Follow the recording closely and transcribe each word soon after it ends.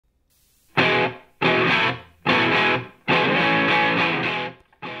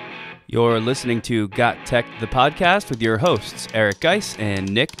You're listening to GotTechED the Podcast with your hosts, Eric Geis and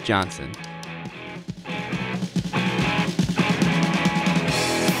Nick Johnson.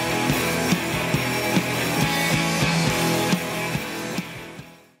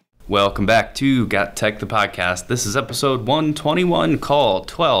 Welcome back to GotTechED the Podcast. This is episode 121 called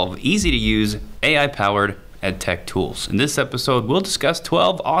 12 Easy to Use AI-Powered Edtech Tools. In this episode, we'll discuss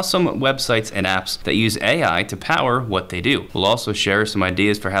 12 awesome websites and apps that use AI to power what they do. We'll also share some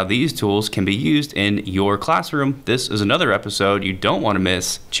ideas for how these tools can be used in your classroom. This is another episode you don't want to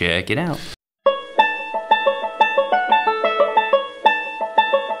miss. Check it out.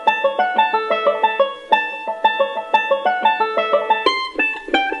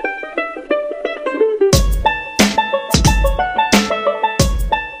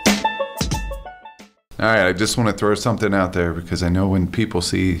 All right, I just want to throw something out there because I know when people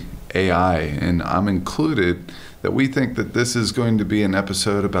see AI, and I'm included, that we think that this is going to be an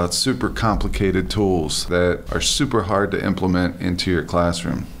episode about super complicated tools that are super hard to implement into your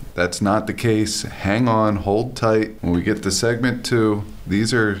classroom. That's not the case. Hang on, hold tight. When we get to segment 2,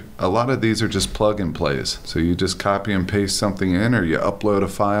 a lot of these are just plug and plays. So you just copy and paste something in, or you upload a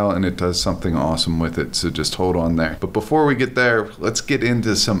file and it does something awesome with it. So just hold on there. But before we get there, let's get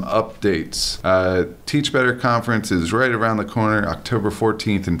into some updates. Teachbetter conference is right around the corner, October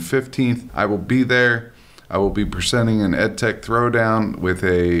 14th and 15th. I will be there. I will be presenting an Edtech Throwdown with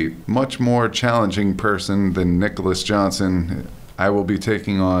a much more challenging person than Nicholas Johnson. I will be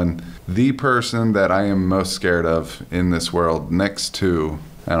taking on the person that I am most scared of in this world, next to,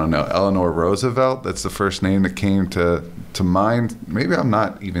 I don't know, Eleanor Roosevelt. That's the first name that came to mind. Maybe I'm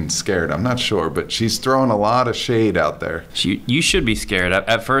not even scared. I'm not sure, but she's throwing a lot of shade out there. You should be scared.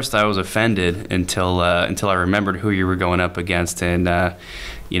 At first, I was offended until I remembered who you were going up against, and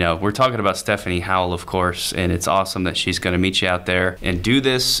we're talking about Stephanie Howell, of course, and it's awesome that she's going to meet you out there and do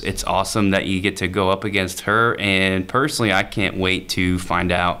this. It's awesome that you get to go up against her, and personally, I can't wait to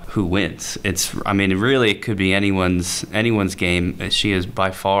find out who wins. Really, it could be anyone's game. She is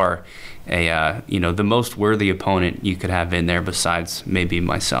by far the most worthy opponent you could have in there besides maybe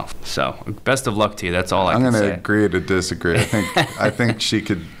myself. So, best of luck to you. That's all I can say. I'm going to agree to disagree. I think she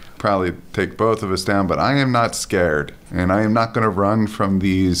could probably take both of us down, but I am not scared, and I am not going to run from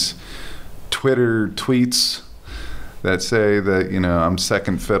these Twitter tweets that say that I'm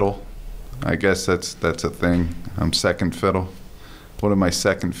second fiddle. I guess that's a thing. I'm second fiddle. What am I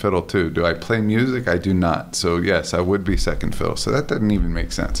second fiddle to? Do I play music? I do not. So yes, I would be second fiddle. So that doesn't even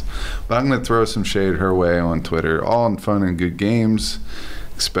make sense. But I'm going to throw some shade her way on Twitter, all in fun and good games,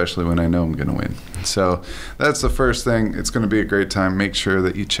 especially when I know I'm going to win. So that's the first thing. It's going to be a great time. Make sure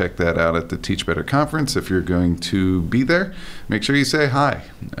that you check that out at the Teachbetter conference. If you're going to be there, make sure you say hi.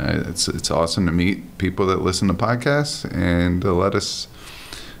 It's awesome to meet people that listen to podcasts and to let us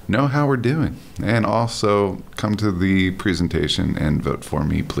know how we're doing. And also come to the presentation and vote for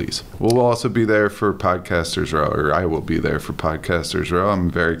me, please. We'll also be there for Podcasters Row, or I will be there for Podcasters Row. I'm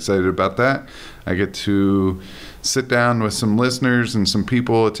very excited about that. I get to sit down with some listeners and some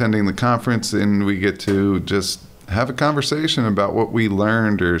people attending the conference, and we get to just have a conversation about what we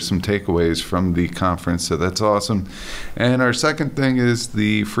learned or some takeaways from the conference. So that's awesome. And our second thing is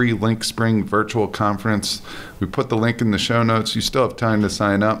the free Link Spring virtual conference. We put the link in the show notes. You still have time to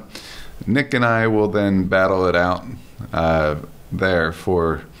sign up. Nick and I will then battle it out there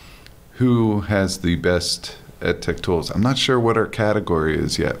for who has the best Edtech tools. I'm not sure what our category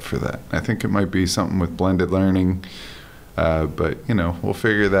is yet for that. I think it might be something with blended learning. But we'll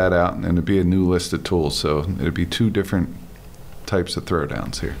figure that out, and it'll be a new list of tools. So it'll be 2 different types of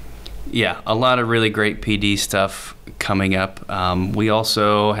throwdowns here. Yeah, a lot of really great PD stuff coming up. We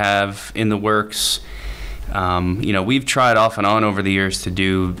also have in the works, we've tried off and on over the years to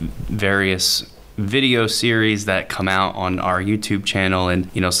do various video series that come out on our YouTube channel, and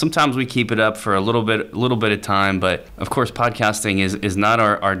sometimes we keep it up for a little bit of time, but of course podcasting is not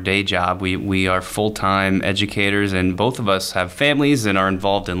our day job. We are full-time educators, and both of us have families and are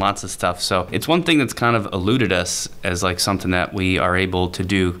involved in lots of stuff, so it's one thing that's kind of eluded us as like something that we are able to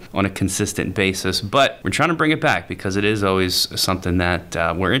do on a consistent basis, but we're trying to bring it back because it is always something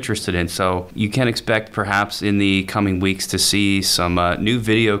that we're interested in. So you can expect perhaps in the coming weeks to see some new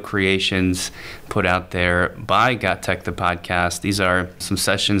video creations put out there by GotTechED the Podcast. These are some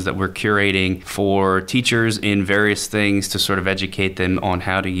sessions that we're curating for teachers in various things to sort of educate them on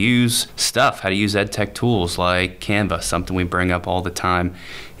how to use how to use Edtech tools like Canva, something we bring up all the time.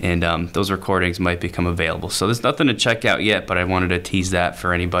 And those recordings might become available. So there's nothing to check out yet, but I wanted to tease that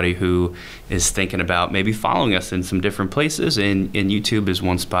for anybody who is thinking about maybe following us in some different places. And YouTube is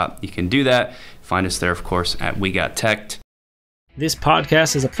one spot you can do that. Find us there, of course, at We Got Teched. This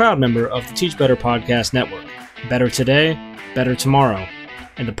podcast is a proud member of the Teachbetter Podcast Network. Better today, better tomorrow,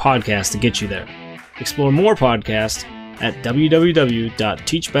 and the podcast to get you there. Explore more podcasts at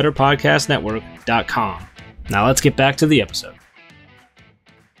www.teachbetterpodcastnetwork.com. Now let's get back to the episode.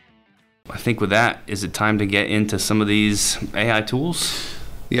 I think with that, is it time to get into some of these AI tools?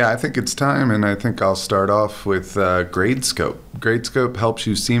 Yeah, I think it's time, and I think I'll start off with Gradescope. Gradescope helps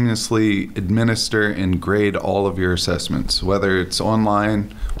you seamlessly administer and grade all of your assessments. Whether it's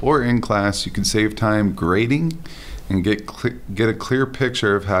online or in class, you can save time grading and get a clear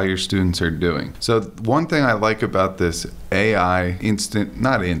picture of how your students are doing. So one thing I like about this AI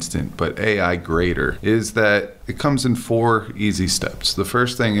AI grader is that it comes in 4 easy steps. The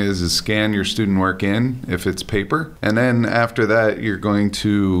first thing is scan your student work in if it's paper, and then after that you're going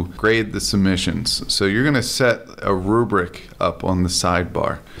to grade the submissions. So you're going to set a rubric up on the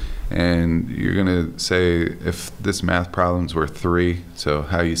sidebar, and you're going to say if this math problem's worth 3, so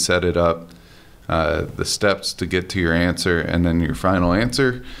how you set it up, the steps to get to your answer, and then your final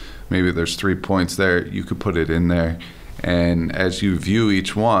answer. Maybe there's 3 points there. You could put it in there, and as you view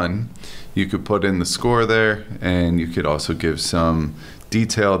each one, you could put in the score there, and you could also give some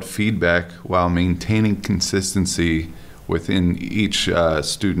detailed feedback while maintaining consistency within each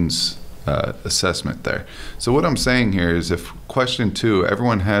student's assessment there. So what I'm saying here is, if question 2,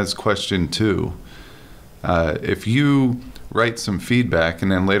 everyone has question 2, if you write some feedback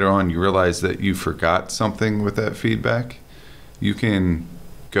and then later on you realize that you forgot something with that feedback, you can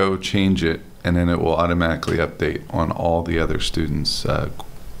go change it, and then it will automatically update on all the other students'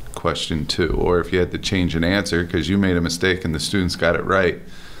 question 2. Or if you had to change an answer because you made a mistake and the students got it right,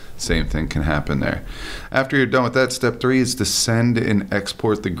 same thing can happen there. After you're done with that, step 3 is to send and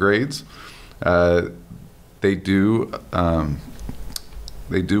export the grades. They do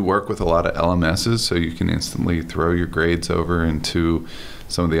work with a lot of LMSs, so you can instantly throw your grades over into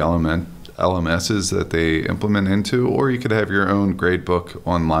some of the LMSs that they implement into, or you could have your own gradebook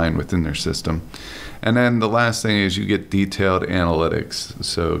online within their system. And then the last thing is you get detailed analytics.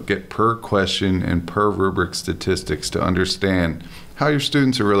 So get per question and per rubric statistics to understand how your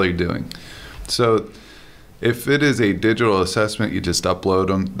students are really doing. So if it is a digital assessment, you just upload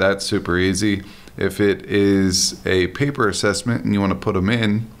them. That's super easy. If it is a paper assessment and you want to put them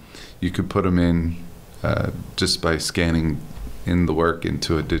in, you could put them in just by scanning in the work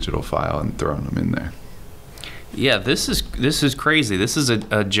into a digital file and throwing them in there. Yeah, this is crazy. This is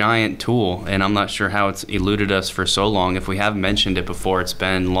a giant tool, and I'm not sure how it's eluded us for so long. If we have mentioned it before, it's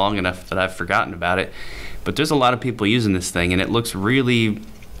been long enough that I've forgotten about it. But there's a lot of people using this thing, and it looks really,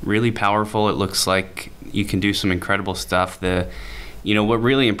 really powerful. It looks like you can do some incredible stuff. What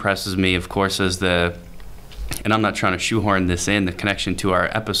really impresses me, of course, is and I'm not trying to shoehorn this in, the connection to our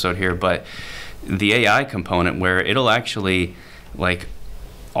episode here, but the AI component where it'll actually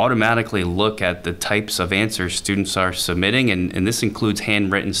automatically look at the types of answers students are submitting, and this includes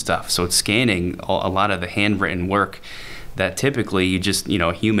handwritten stuff. So it's scanning a lot of the handwritten work that typically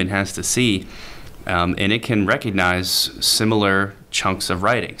a human has to see, and it can recognize similar chunks of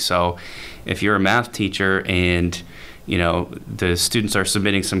writing. So if you're a math teacher and the students are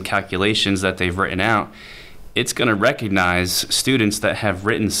submitting some calculations that they've written out, it's going to recognize students that have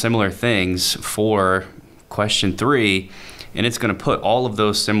written similar things for question 3, and it's going to put all of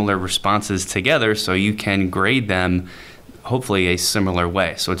those similar responses together so you can grade them hopefully a similar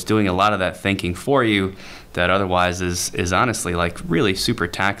way. So it's doing a lot of that thinking for you that otherwise is honestly really super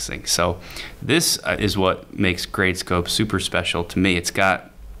taxing. So this is what makes Gradescope super special to me. It's got,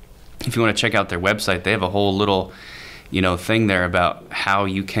 if you want to check out their website, they have a whole little thing there about how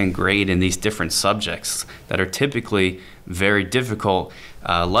you can grade in these different subjects that are typically very difficult,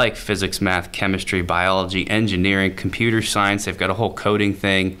 like physics, math, chemistry, biology, engineering, computer science. They've got a whole coding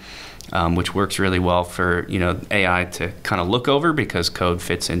thing, which works really well for AI to kind of look over, because code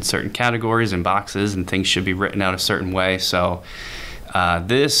fits in certain categories and boxes, and things should be written out a certain way. So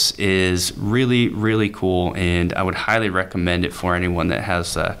this is really, really cool, and I would highly recommend it for anyone that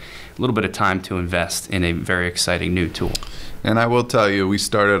has a little bit of time to invest in a very exciting new tool. And I will tell you, we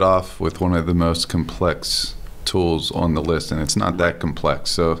started off with one of the most complex tools on the list, and it's not that complex.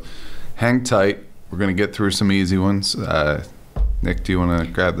 So hang tight. We're going to get through some easy ones. Nick, do you want to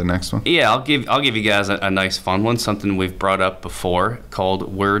grab the next one? Yeah, I'll give you guys a nice fun one, something we've brought up before,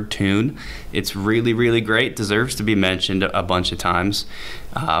 called WordTune. It's really, really great, deserves to be mentioned a bunch of times.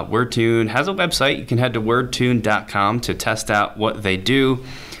 WordTune has a website. You can head to wordtune.com to test out what they do,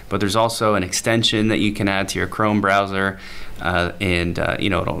 but there's also an extension that you can add to your Chrome browser, and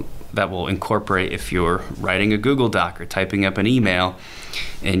that will incorporate if you're writing a Google Doc or typing up an email,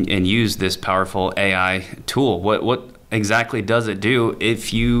 and use this powerful AI tool. What exactly does it do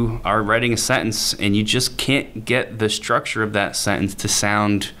if you are writing a sentence and you just can't get the structure of that sentence to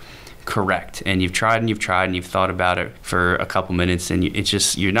sound correct, and you've tried and you've tried and you've thought about it for a couple minutes and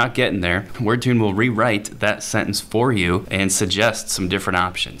you're not getting there. WordTune will rewrite that sentence for you and suggest some different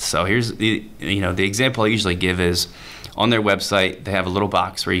options. So here's the example I usually give is on their website they have a little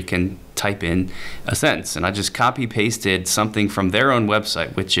box where you can type in a sentence, and I just copy pasted something from their own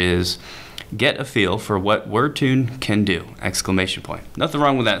website, which is get a feel for what WordTune can do, ! Nothing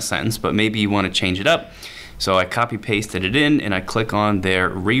wrong with that sentence, but maybe you want to change it up. So I copy pasted it in and I click on their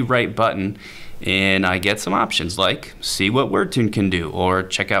rewrite button and I get some options like see what WordTune can do or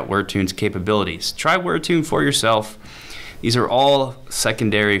check out WordTune's capabilities. Try WordTune for yourself. These are all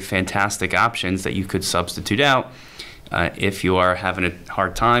secondary fantastic options that you could substitute out if you are having a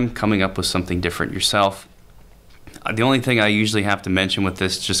hard time coming up with something different yourself. The only thing I usually have to mention with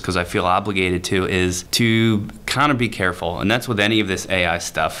this, just because I feel obligated to, is to kind of be careful. And that's with any of this AI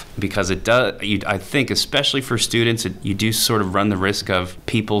stuff, because it does, I think, especially for students, you do sort of run the risk of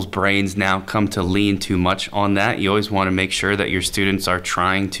people's brains now come to lean too much on that. You always want to make sure that your students are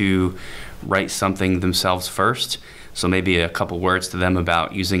trying to write something themselves first. So maybe a couple words to them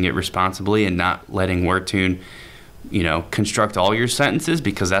about using it responsibly and not letting WordTune, construct all your sentences,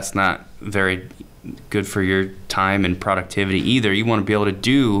 because that's not very good for your time and productivity either. You want to be able to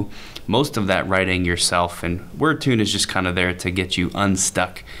do most of that writing yourself, and WordTune is just kind of there to get you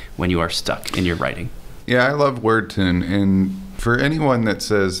unstuck when you are stuck in your writing. Yeah, I love WordTune, and for anyone that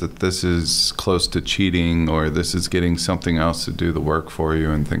says that this is close to cheating or this is getting something else to do the work for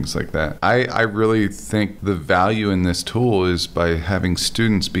you and things like that, I really think the value in this tool is by having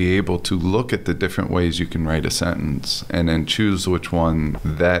students be able to look at the different ways you can write a sentence and then choose which one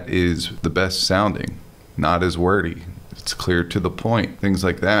that is the best sounding, not as wordy. It's clear to the point, things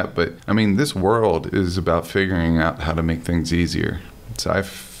like that. But I mean, this world is about figuring out how to make things easier. So I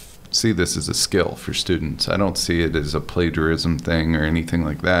see this as a skill for students. I don't see it as a plagiarism thing or anything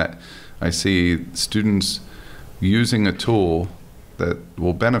like that. I see students using a tool that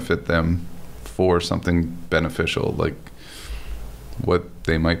will benefit them for something beneficial, like what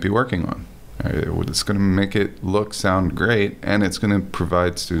they might be working on. It's going to make it sound great, and it's going to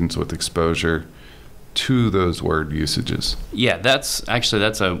provide students with exposure to those word usages. Yeah, that's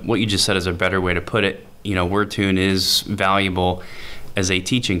what you just said is a better way to put it. WordTune is valuable as a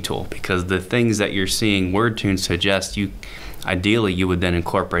teaching tool, because the things that you're seeing WordTune suggest, ideally you would then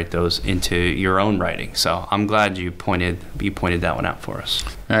incorporate those into your own writing. So I'm glad you pointed that one out for us.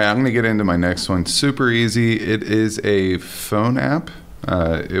 All right, I'm going to get into my next one. Super easy. It is a phone app.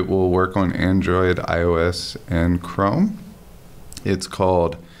 It will work on Android, iOS, and Chrome. It's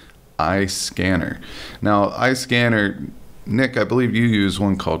called iScanner. Now, iScanner, Nick, I believe you use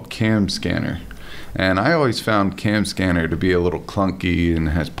one called Cam Scanner. And I always found Cam Scanner to be a little clunky and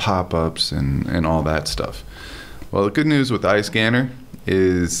has pop-ups and all that stuff. Well, the good news with iScanner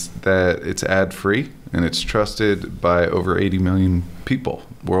is that it's ad-free and it's trusted by over 80 million people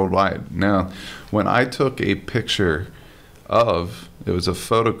worldwide. Now, when I took a picture it was a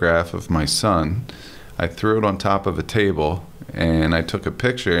photograph of my son, I threw it on top of a table and I took a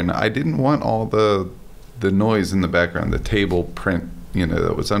picture, and I didn't want all the noise in the background, the table print,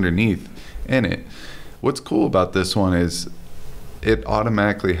 that was underneath in it. What's cool about this one is it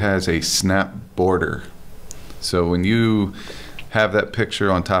automatically has a snap border. So when you have that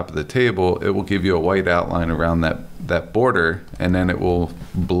picture on top of the table, it will give you a white outline around that border, and then it will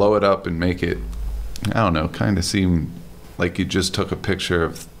blow it up and make it, kind of seem like you just took a picture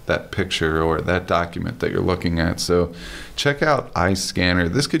of that picture or that document that you're looking at. So check out iScanner.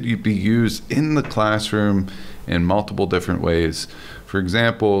 This could be used in the classroom in multiple different ways. For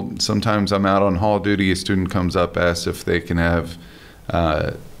example, sometimes I'm out on hall duty, a student comes up, asks if they can have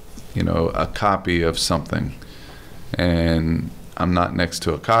a copy of something, and I'm not next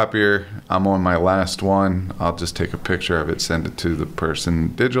to a copier, I'm on my last one, I'll just take a picture of it, send it to the person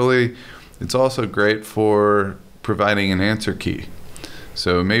digitally. It's also great for providing an answer key.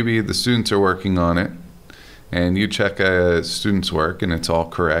 So maybe the students are working on it and you check a student's work and it's all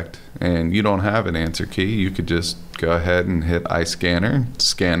correct and you don't have an answer key. You could just go ahead and hit iScanner,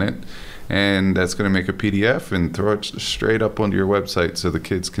 scan it, and that's going to make a PDF and throw it straight up onto your website so the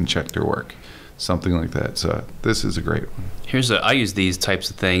kids can check their work, something like that. So this is a great one. I use these types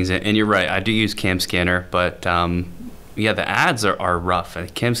of things, and you're right, I do use Cam Scanner, but yeah, the ads are rough.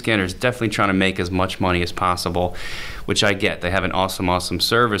 Cam Scanner is definitely trying to make as much money as possible, which I get. They have an awesome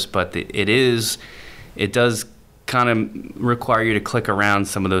service, but it does kind of require you to click around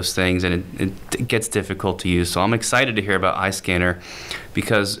some of those things, and it gets difficult to use. So I'm excited to hear about iScanner,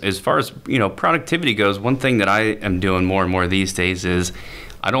 because as far as productivity goes, one thing that I am doing more and more these days is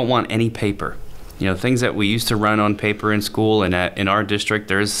I don't want any paper. Things that we used to run on paper in school and in our district,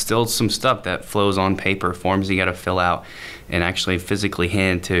 there's still some stuff that flows on paper, forms you got to fill out and actually physically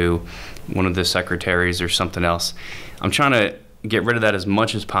hand to one of the secretaries or something else. I'm trying to get rid of that as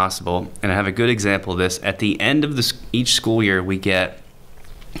much as possible, and I have a good example of this. At the end of each school year, we get,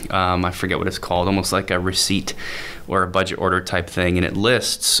 I forget what it's called, almost like a receipt or a budget order type thing, and it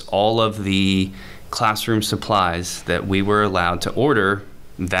lists all of the classroom supplies that we were allowed to order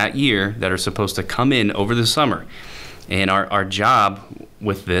that year that are supposed to come in over the summer. And our job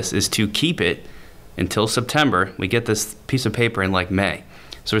with this is to keep it until September. We get this piece of paper in like May.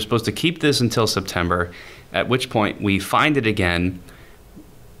 So we're supposed to keep this until September, at which point we find it again,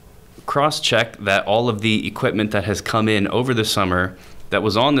 cross-check that all of the equipment that has come in over the summer that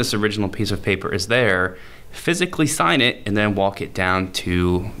was on this original piece of paper is there, physically sign it, and then walk it down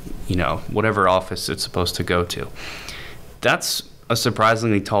to, whatever office it's supposed to go to. That's a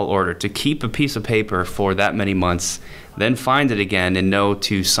surprisingly tall order, to keep a piece of paper for that many months, then find it again and know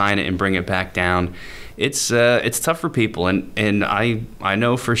to sign it and bring it back down. It's tough for people, and I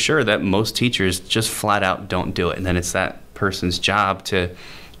know for sure that most teachers just flat out don't do it, and then it's that person's job to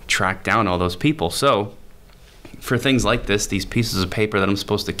track down all those people. So for things like this, these pieces of paper that I'm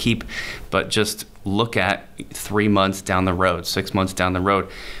supposed to keep but just look at 3 months down the road, 6 months down the road,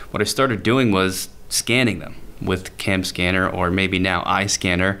 what I started doing was scanning them with Cam Scanner, or maybe now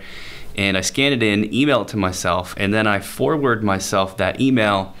iScanner, and I scan it in, email it to myself, and then I forward myself that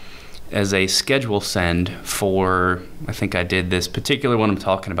email as a schedule send for, I think I did this particular one I'm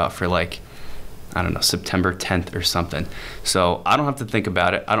talking about for September 10th or something. So I don't have to think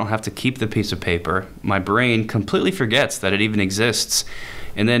about it. I don't have to keep the piece of paper. My brain completely forgets that it even exists.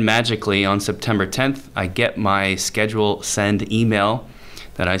 And then magically on September 10th, I get my schedule send email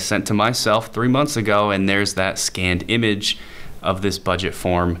that I sent to myself 3 months ago, and there's that scanned image of this budget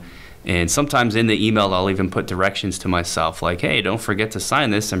form. And sometimes in the email, I'll even put directions to myself, like, hey, don't forget to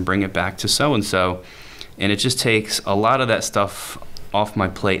sign this and bring it back to so-and-so. And it just takes a lot of that stuff off my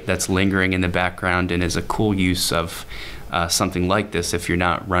plate that's lingering in the background, and is a cool use of something like this if you're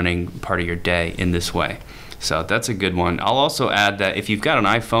not running part of your day in this way. So that's a good one. I'll also add that if you've got an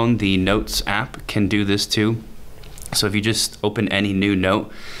iPhone, the Notes app can do this too. So if you just open any new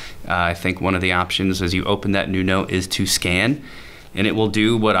note, I think one of the options as you open that new note is to scan, and it will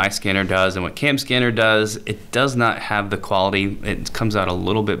do what iScanner does and what Cam Scanner does. It does not have the quality. It comes out a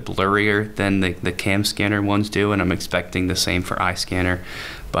little bit blurrier than the Cam Scanner ones do, and I'm expecting the same for iScanner.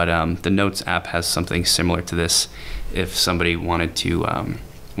 But the Notes app has something similar to this if somebody wanted to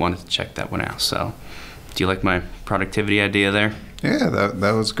check that one out. So do you like my productivity idea there? Yeah,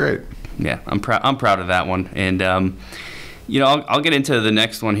 that was great. Yeah, I'm proud of that one. And I'll get into the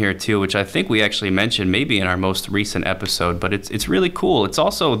next one here too, which I think we actually mentioned maybe in our most recent episode, but it's really cool. It's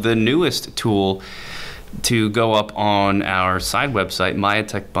also the newest tool to go up on our side website,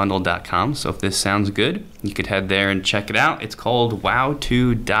 myedtechbundle.com. So if this sounds good, you could head there and check it out. It's called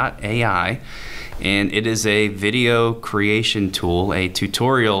wow2.ai, and it is a video creation tool, a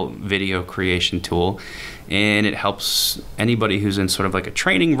tutorial video creation tool, and it helps anybody who's in sort of like a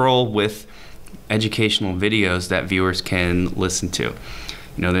training role with educational videos that viewers can listen to.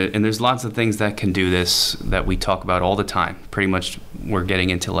 And there's lots of things that can do this that we talk about all the time. Pretty much we're getting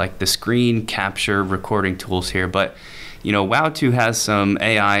into like the screen capture recording tools here, but Wow2 has some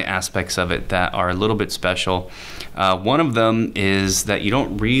AI aspects of it that are a little bit special. One of them is that you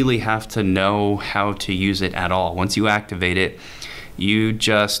don't really have to know how to use it at all. Once you activate it, you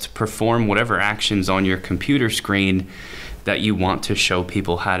just perform whatever actions on your computer screen that you want to show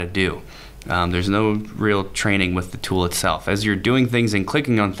people how to do. There's no real training with the tool itself. As you're doing things and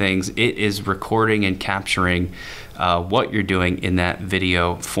clicking on things, it is recording and capturing what you're doing in that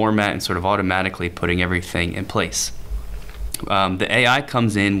video format and sort of automatically putting everything in place. The AI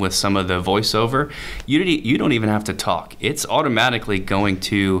comes in with some of the voiceover. You don't even have to talk. It's automatically going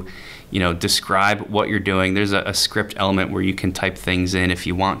to describe what you're doing. There's a script element where you can type things in if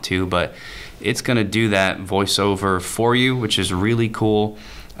you want to, but it's going to do that voiceover for you, which is really cool.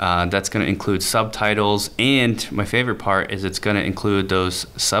 That's going to include subtitles, and my favorite part is it's going to include those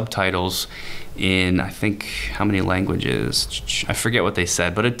subtitles in, I think, how many languages? I forget what they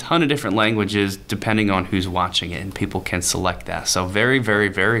said, but a ton of different languages depending on who's watching it, and people can select that. So very, very,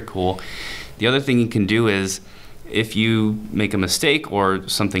 very cool. The other thing you can do is if you make a mistake or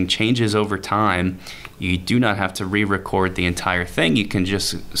something changes over time, you do not have to re-record the entire thing. You can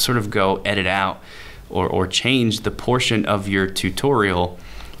just sort of go edit out or change the portion of your tutorial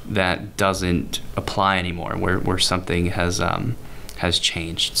that doesn't apply anymore, where something has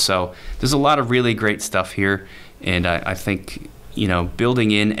changed. So there's a lot of really great stuff here, and I think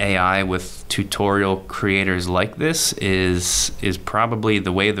building in AI with tutorial creators like this is probably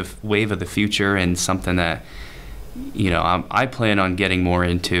the wave of the future, and something that I plan on getting more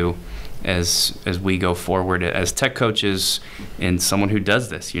into as we go forward as tech coaches and someone who does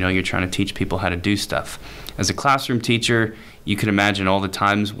this. You're trying to teach people how to do stuff. As a classroom teacher, you can imagine all the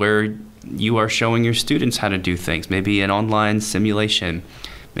times where you are showing your students how to do things, maybe an online simulation.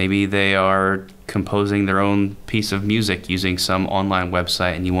 Maybe they are composing their own piece of music using some online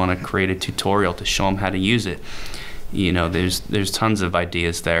website, and you want to create a tutorial to show them how to use it. There's tons of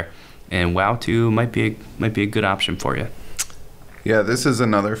ideas there, and Wow2 might be a good option for you. Yeah, this is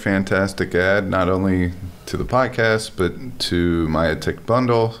another fantastic ad, not only to the podcast, but to my Edtech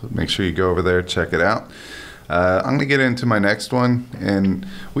bundle. Make sure you go over there, check it out. I'm going to get into my next one, and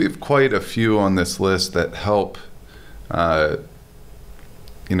we have quite a few on this list that help a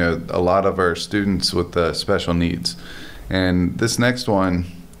lot of our students with special needs. And this next one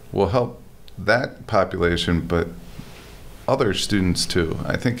will help that population, but other students too.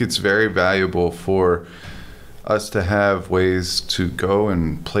 I think it's very valuable for us to have ways to go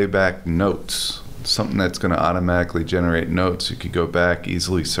and play back notes, something that's going to automatically generate notes. You could go back,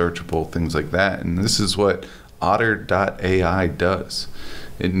 easily searchable, things like that. And this is what Otter.ai does.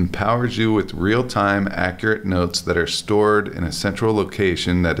 It empowers you with real-time, accurate notes that are stored in a central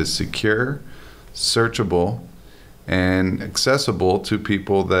location that is secure, searchable, and accessible to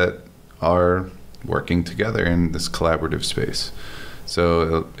people that are working together in this collaborative space.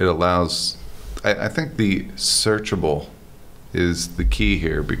 So it allows, I think the searchable is the key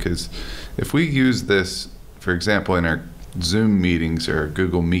here, because if we use this, for example, in our Zoom meetings or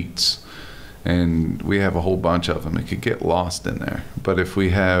Google Meets, and we have a whole bunch of them, it could get lost in there. But if we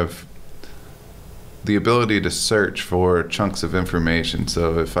have the ability to search for chunks of information,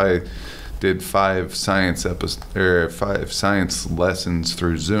 so if I did 5 science lessons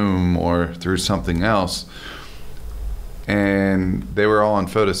through Zoom or through something else, and they were all on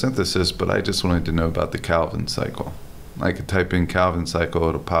photosynthesis, but I just wanted to know about the Calvin cycle, I could type in Calvin cycle,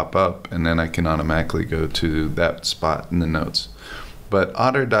 it'll pop up, and then I can automatically go to that spot in the notes. But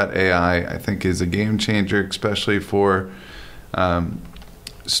Otter.ai, I think, is a game changer, especially for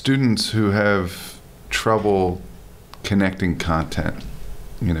students who have trouble connecting content.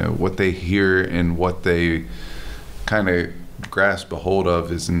 What they hear and what they kind of grasp a hold of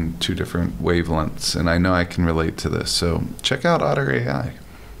is in 2 different wavelengths, and I know I can relate to this. So check out Otter.ai.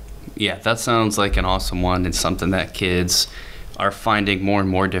 Yeah, that sounds like an awesome one, and something that kids are finding more and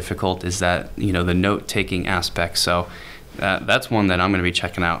more difficult is that, the note-taking aspect. So that's one that I'm going to be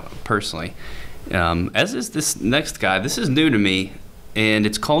checking out personally. As is this next guy. This is new to me, and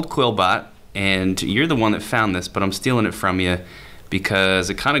it's called Quillbot, and you're the one that found this, but I'm stealing it from you because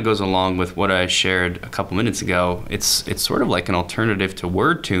it kind of goes along with what I shared a couple minutes ago. It's sort of like an alternative to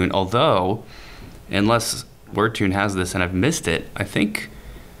WordTune, although, unless WordTune has this and I've missed it,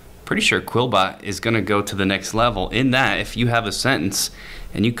 pretty sure Quillbot is going to go to the next level, in that if you have a sentence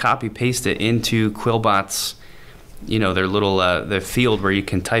and you copy paste it into Quillbot's their little their field where you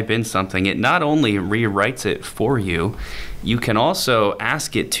can type in something, it not only rewrites it for you, you can also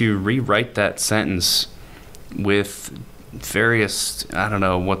ask it to rewrite that sentence with various, I don't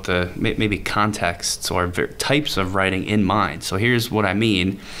know what maybe contexts or types of writing in mind. So here's what I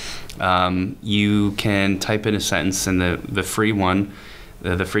mean. You can type in a sentence, and the free one,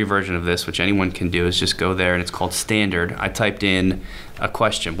 the free version of this, which anyone can do, is just go there, and it's called Standard. I typed in a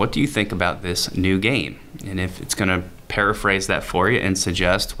question: what do you think about this new game? And if it's going to paraphrase that for you and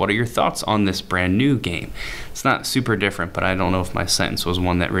suggest, what are your thoughts on this brand new game? It's not super different, but I don't know if my sentence was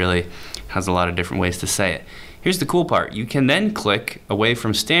one that really has a lot of different ways to say it. Here's the cool part. You can then click away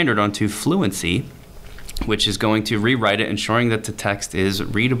from Standard onto Fluency, which is going to rewrite it, ensuring that the text is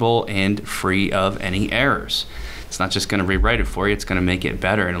readable and free of any errors. It's not just going to rewrite it for you, it's going to make it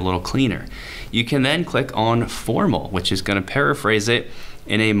better and a little cleaner. You can then click on Formal, which is going to paraphrase it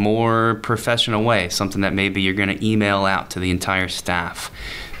in a more professional way, something that maybe you're going to email out to the entire staff,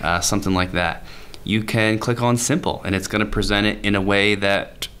 something like that. You can click on Simple, and it's going to present it in a way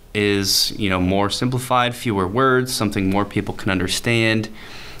that is, more simplified, fewer words, something more people can understand.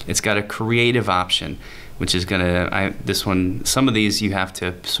 It's got a creative option, which is this one, some of these you have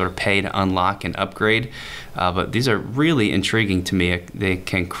to sort of pay to unlock and upgrade, but these are really intriguing to me. They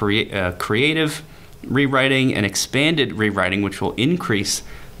can create creative rewriting and expanded rewriting, which will increase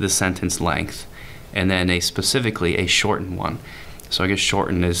the sentence length, and then specifically a shortened one. So I guess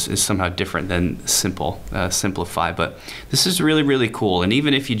shorten is somehow different than simplify. But this is really, really cool. And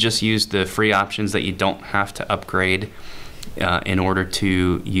even if you just use the free options that you don't have to upgrade in order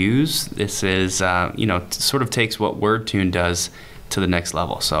to use, this is, sort of takes what WordTune does to the next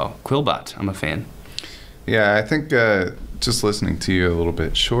level. So Quillbot, I'm a fan. Yeah, I think just listening to you a little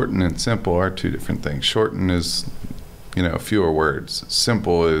bit, shorten and simple are two different things. Shorten is, fewer words.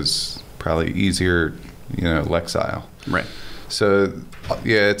 Simple is probably easier, lexile. Right. So,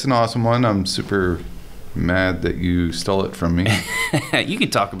 yeah, it's an awesome one. I'm super mad that you stole it from me. You can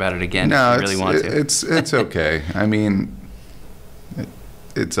talk about it again no, if you really want to. It's okay. I mean,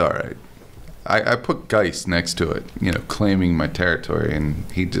 it's all right. I put Geist next to it, claiming my territory, and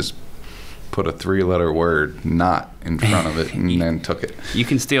he just put a 3-letter word, not, in front of it, and then took it. You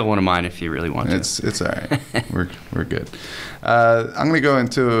can steal one of mine if you really want to. It's all right. We're good. I'm going to go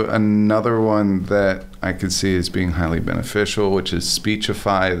into another one that I could see as being highly beneficial, which is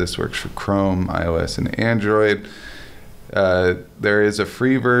Speechify. This works for Chrome, iOS, and Android. There is a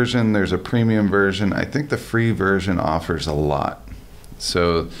free version. There's a premium version. I think the free version offers a lot.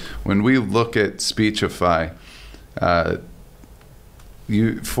 So when we look at Speechify,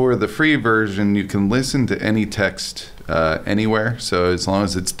 for the free version, you can listen to any text anywhere. So as long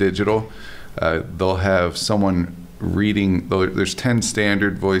as it's digital, they'll have someone reading. There's 10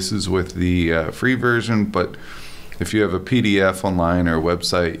 standard voices with the free version, but if you have a PDF online or a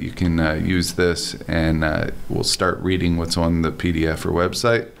website, you can use this, and we'll start reading what's on the PDF or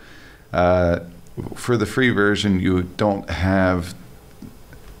website. For the free version, you don't have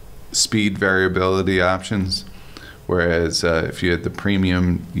speed variability options, whereas if you had the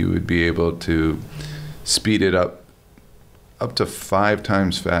premium, you would be able to speed it up to 5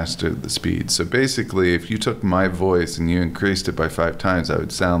 times faster the speed. So basically, if you took my voice and you increased it by 5 times, I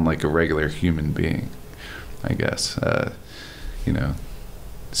would sound like a regular human being, I guess.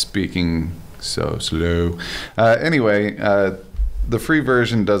 Speaking so slow. Anyway, the free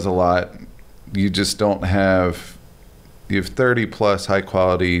version does a lot. You just don't have... You have 30 plus high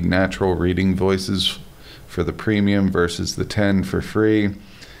quality natural reading voices for the premium versus the 10 for free.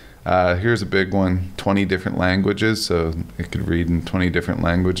 Here's a big one, 20 different languages, so it could read in 20 different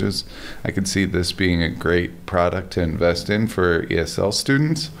languages. I could see this being a great product to invest in for ESL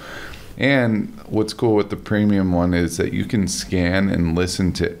students. And what's cool with the premium one is that you can scan and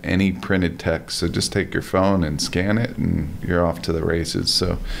listen to any printed text. So just take your phone and scan it, and you're off to the races.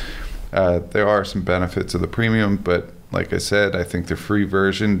 So there are some benefits of the premium, but like I said, I think the free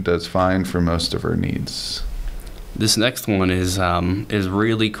version does fine for most of our needs. This next one is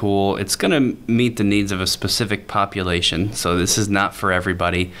really cool. It's going to meet the needs of a specific population, so this is not for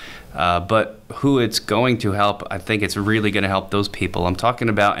everybody. But who it's going to help, I think it's really going to help those people. I'm talking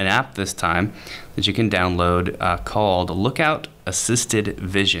about an app this time that you can download called Lookout Assisted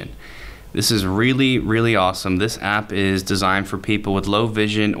Vision. This is really, really awesome. This app is designed for people with low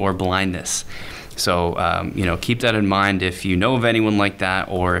vision or blindness. So, keep that in mind if you know of anyone like that,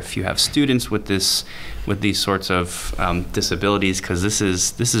 or if you have students with these sorts of disabilities, because this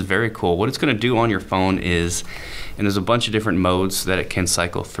is very cool. What it's going to do on your phone is, and there's a bunch of different modes that it can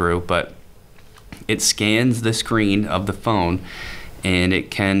cycle through, but it scans the screen of the phone and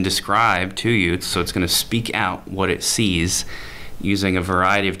it can describe to you, so it's going to speak out what it sees using a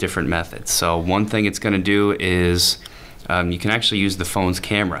variety of different methods. So one thing it's going to do is you can actually use the phone's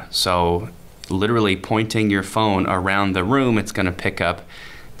camera. So literally pointing your phone around the room, it's going to pick up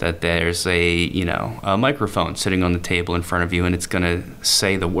that there's a microphone sitting on the table in front of you, and it's going to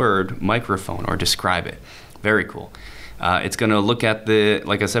say the word microphone or describe it. Very cool. It's going to look at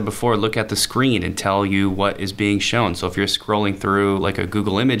like I said before, look at the screen and tell you what is being shown. So if you're scrolling through like a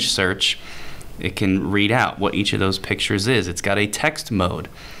Google image search, it can read out what each of those pictures is. It's got a text mode,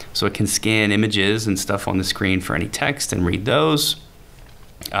 so it can scan images and stuff on the screen for any text and read those.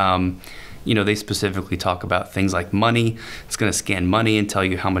 They specifically talk about things like money. It's going to scan money and tell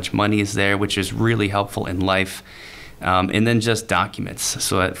you how much money is there, which is really helpful in life. And then just documents.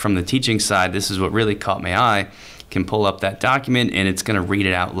 So that from the teaching side, this is what really caught my eye. Can pull up that document and it's going to read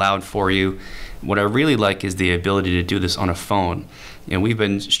it out loud for you. What I really like is the ability to do this on a phone. And we've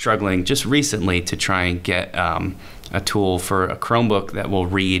been struggling just recently to try and get a tool for a Chromebook that will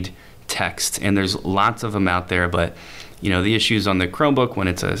read text. And there's lots of them out there, but the issues on the Chromebook when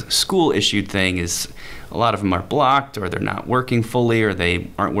it's a school issued thing is a lot of them are blocked, or they're not working fully, or they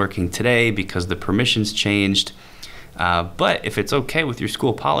aren't working today because the permissions changed. But if it's okay with your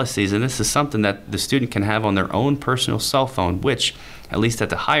school policies, and this is something that the student can have on their own personal cell phone, which at least at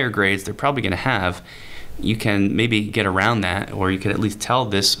the higher grades they're probably going to have, you can maybe get around that, or you can at least tell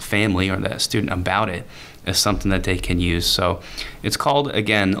this family or that student about it as something that they can use. So it's called,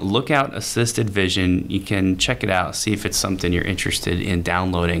 again, Lookout Assisted Vision. You can check it out, see if it's something you're interested in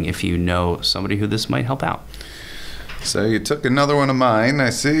downloading if you know somebody who this might help out. So you took another one of mine, I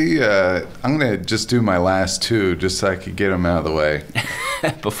see. I'm going to just do my last two just so I could get them out of the way.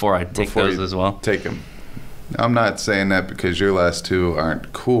 Before I take those as well? Take them. I'm not saying that because your last two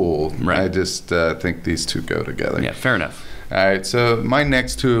aren't cool. Right. I just think these two go together. Yeah, fair enough. All right, so my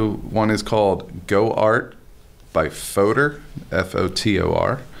next two, one is called Go Art by Fotor,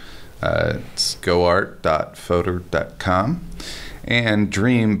 F-O-T-O-R. It's goart.fotor.com. And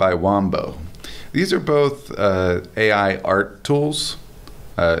Dream by Wombo. These are both AI art tools.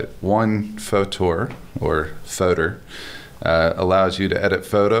 One, Fotor, or Fotor, allows you to edit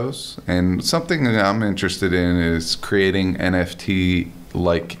photos. And something that I'm interested in is creating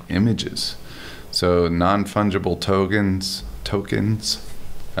NFT-like images. So non-fungible tokens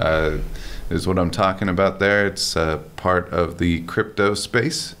is what I'm talking about there. It's part of the crypto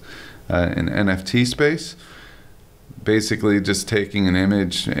space, an NFT space. Basically just taking an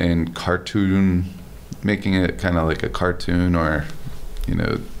image and making it kind of like a cartoon or,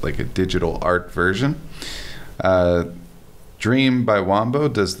 like a digital art version. Dream by Wombo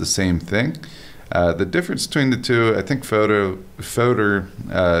does the same thing. The difference between the two, I think Fotor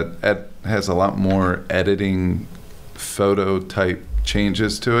has a lot more editing photo type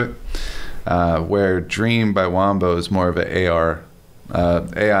changes to it, where Dream by Wombo is more of an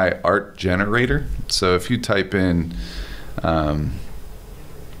AI art generator. So if you type in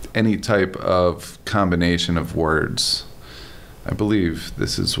any type of combination of words, I believe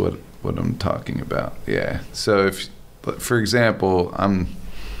this is what I'm talking about. Yeah. So if, for example, I'm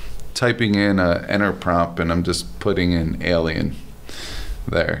typing in a enter prompt and I'm just putting in alien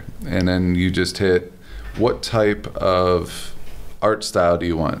there, and then you just hit what type of art style do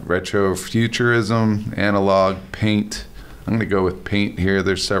you want? Retro, futurism, analog, paint. I'm going to go with paint here.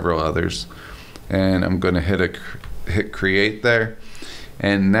 There's several others, and I'm going to hit create there,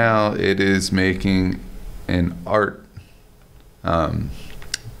 and now it is making an art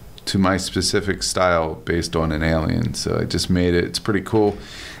to my specific style based on an alien. So I just made it. It's pretty cool.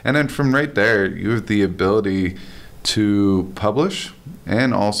 And then from right there, you have the ability to publish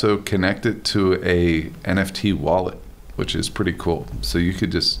and also connect it to a NFT wallet, which is pretty cool. So you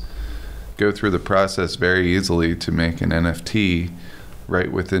could just go through the process very easily to make an NFT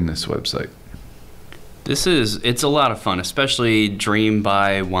right within this website. It's a lot of fun, especially Dream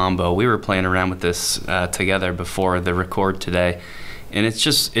by Wombo. We were playing around with this together before the record today, and it's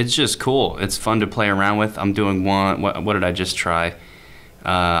just cool. It's fun to play around with. I'm doing one. What did I just try?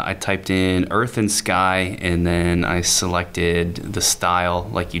 I typed in earth and sky, and then I selected the style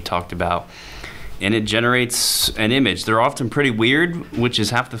like you talked about, and it generates an image. They're often pretty weird, which is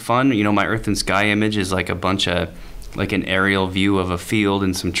half the fun. My earth and sky image is like like an aerial view of a field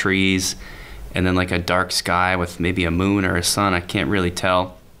and some trees, and then like a dark sky with maybe a moon or a sun. I can't really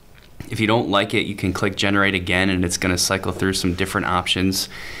tell. If you don't like it, you can click generate again, and it's going to cycle through some different options.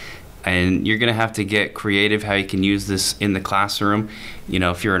 And you're going to have to get creative how you can use this in the classroom.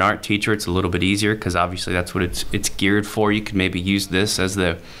 If you're an art teacher, it's a little bit easier because obviously that's what it's geared for. You can maybe use this as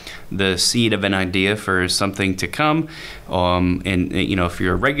the seed of an idea for something to come. And if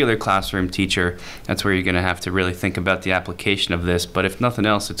you're a regular classroom teacher, that's where you're going to have to really think about the application of this. But if nothing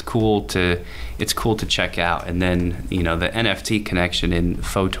else, it's cool to check out. And then the NFT connection in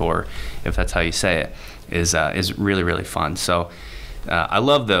Fotor, if that's how you say it, is really, really fun. So I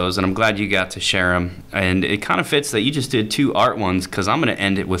love those, and I'm glad you got to share them. And it kind of fits that you just did two art ones, because I'm going to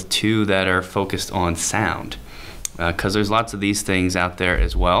end it with two that are focused on sound, because there's lots of these things out there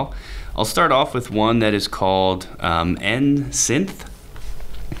as well. I'll start off with one that is called NSynth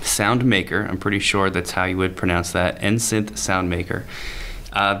Soundmaker. I'm pretty sure that's how you would pronounce that, NSynth Soundmaker.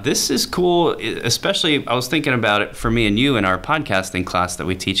 This is cool, especially I was thinking about it for me and you in our podcasting class that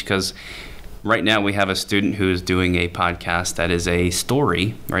we teach, because right now we have a student who is doing a podcast that is a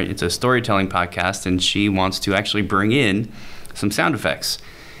story, right? It's a storytelling podcast, and she wants to actually bring in some sound effects.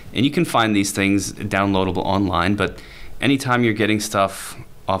 And you can find these things downloadable online, but anytime you're getting stuff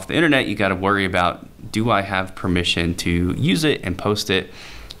off the internet, you got to worry about, do I have permission to use it and post it,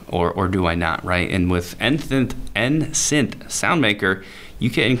 or do I not, right? And with NSynth Soundmaker, you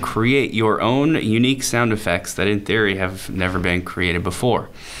can create your own unique sound effects that in theory have never been created before.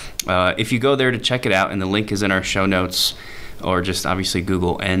 If you go there to check it out, and the link is in our show notes, or just obviously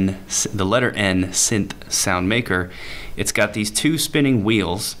Google the letter N, Synth Soundmaker, it's got these two spinning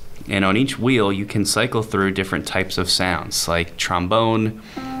wheels, and on each wheel you can cycle through different types of sounds, like trombone,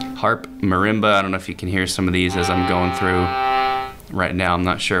 harp, marimba. I don't know if you can hear some of these as I'm going through right now. I'm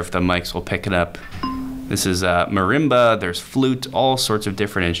not sure if the mics will pick it up. This is marimba, there's flute, all sorts of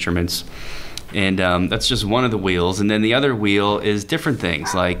different instruments. And that's just one of the wheels. And then the other wheel is different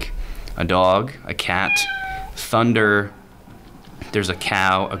things like a dog, a cat, thunder, there's a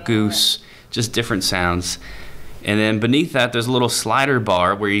cow, a goose, just different sounds. And then beneath that, there's a little slider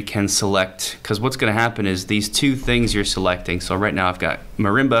bar where you can select, because what's going to happen is these two things you're selecting. So right now I've got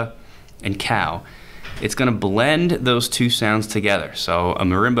marimba and cow. It's going to blend those two sounds together. So a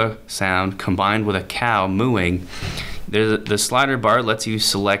marimba sound combined with a cow mooing. The slider bar lets you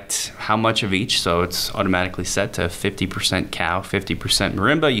select how much of each. So it's automatically set to 50% cow, 50%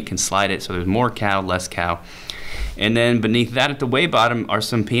 marimba. You can slide it so there's more cow, less cow. And then beneath that at the way bottom are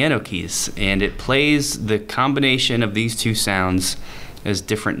some piano keys, and it plays the combination of these two sounds as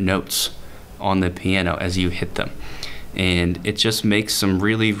different notes on the piano as you hit them. And it just makes some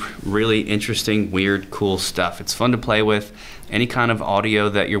really, really interesting, weird, cool stuff. It's fun to play with. Any kind of audio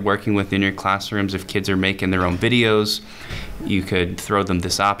that you're working with in your classrooms, if kids are making their own videos, you could throw them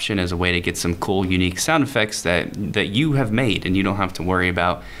this option as a way to get some cool, unique sound effects that you have made, and you don't have to worry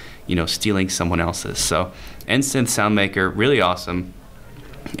about, stealing someone else's. So N-Synth SoundMaker, really awesome.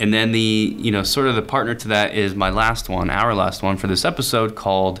 And then sort of the partner to that is our last one for this episode,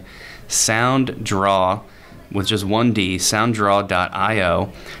 called SoundDraw, with just one D,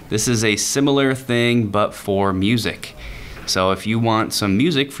 sounddraw.io. This is a similar thing, but for music. So if you want some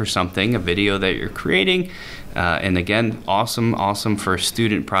music for something, a video that you're creating, and again, awesome for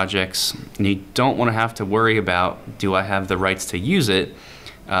student projects, and you don't want to have to worry about, do I have the rights to use it?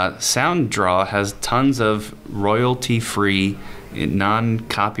 SoundDraw has tons of royalty-free,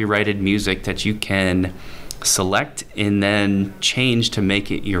 non-copyrighted music that you can select and then change to make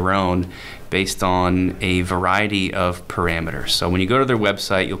it your own based on a variety of parameters. So when you go to their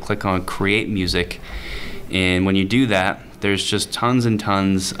website, you'll click on Create Music, and when you do that, there's just tons and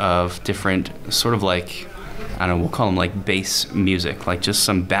tons of different sort of like, I don't know, we'll call them like bass music, like just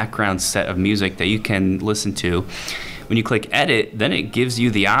some background set of music that you can listen to. When you click edit, then it gives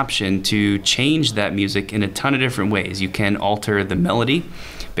you the option to change that music in a ton of different ways. You can alter the melody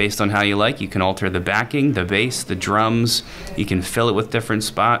based on how you like. You can alter the backing, the bass, the drums. You can fill it with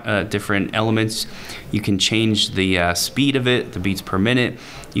different elements. You can change the speed of it, the beats per minute.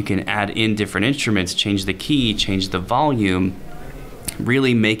 You can add in different instruments, change the key, change the volume,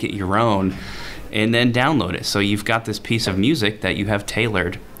 really make it your own, and then download it. So you've got this piece of music that you have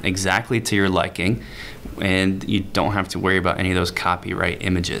tailored exactly to your liking, and you don't have to worry about any of those copyright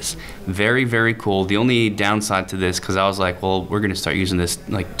images. Very, very cool. The only downside to this, because I was like, well, we're going to start using this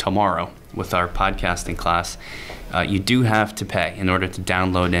like tomorrow with our podcasting class, you do have to pay in order to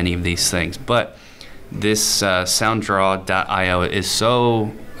download any of these things. But this sounddraw.io is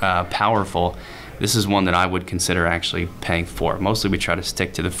so powerful. This is one that I would consider actually paying for. Mostly we try to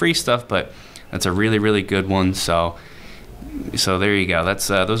stick to the free stuff, but that's a really, really good one. So there you go. That's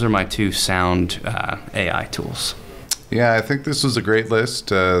those are my two sound AI tools. Yeah, I think this was a great list.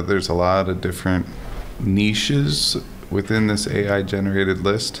 There's a lot of different niches within this AI-generated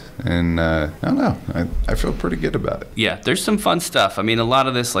list, and I don't know. I feel pretty good about it. Yeah, there's some fun stuff. I mean, a lot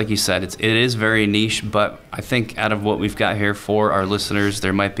of this, like you said, it is very niche, but I think out of what we've got here for our listeners,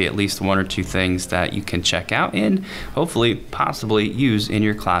 there might be at least one or two things that you can check out and hopefully, possibly use in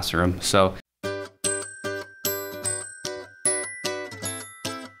your classroom. So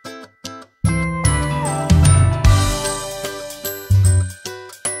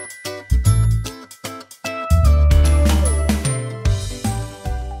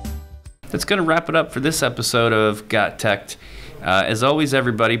that's going to wrap it up for this episode of GotTechED. As always,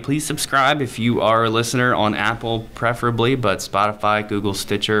 everybody, please subscribe if you are a listener on Apple, preferably, but Spotify, Google,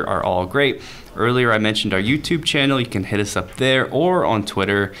 Stitcher are all great. Earlier, I mentioned our YouTube channel. You can hit us up there or on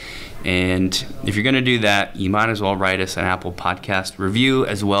Twitter. And if you're going to do that, you might as well write us an Apple Podcast review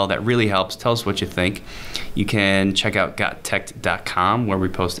as well. That really helps. Tell us what you think. You can check out GotTechED.com, where we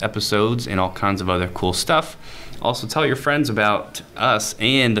post episodes and all kinds of other cool stuff. Also, tell your friends about us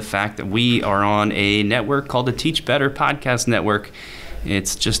and the fact that we are on a network called the Teachbetter Podcast Network.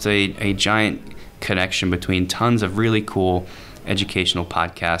 It's just a giant connection between tons of really cool educational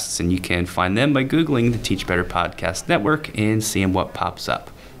podcasts, and you can find them by Googling the Teachbetter Podcast Network and seeing what pops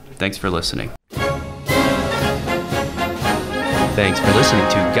up. Thanks for listening. Thanks for listening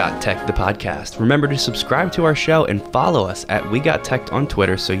to GotTech the Podcast. Remember to subscribe to our show and follow us at We Got Tech on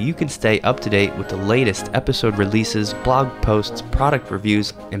Twitter so you can stay up to date with the latest episode releases, blog posts, product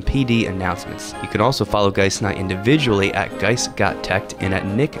reviews, and PD announcements. You can also follow Geist and I individually at Geist Got Tech and at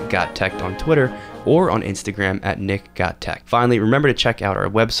Nick Got Tech on Twitter or on Instagram at Nick Got Tech. Finally, remember to check out our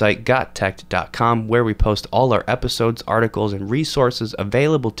website, GotTechED.com, where we post all our episodes, articles, and resources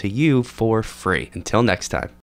available to you for free. Until next time.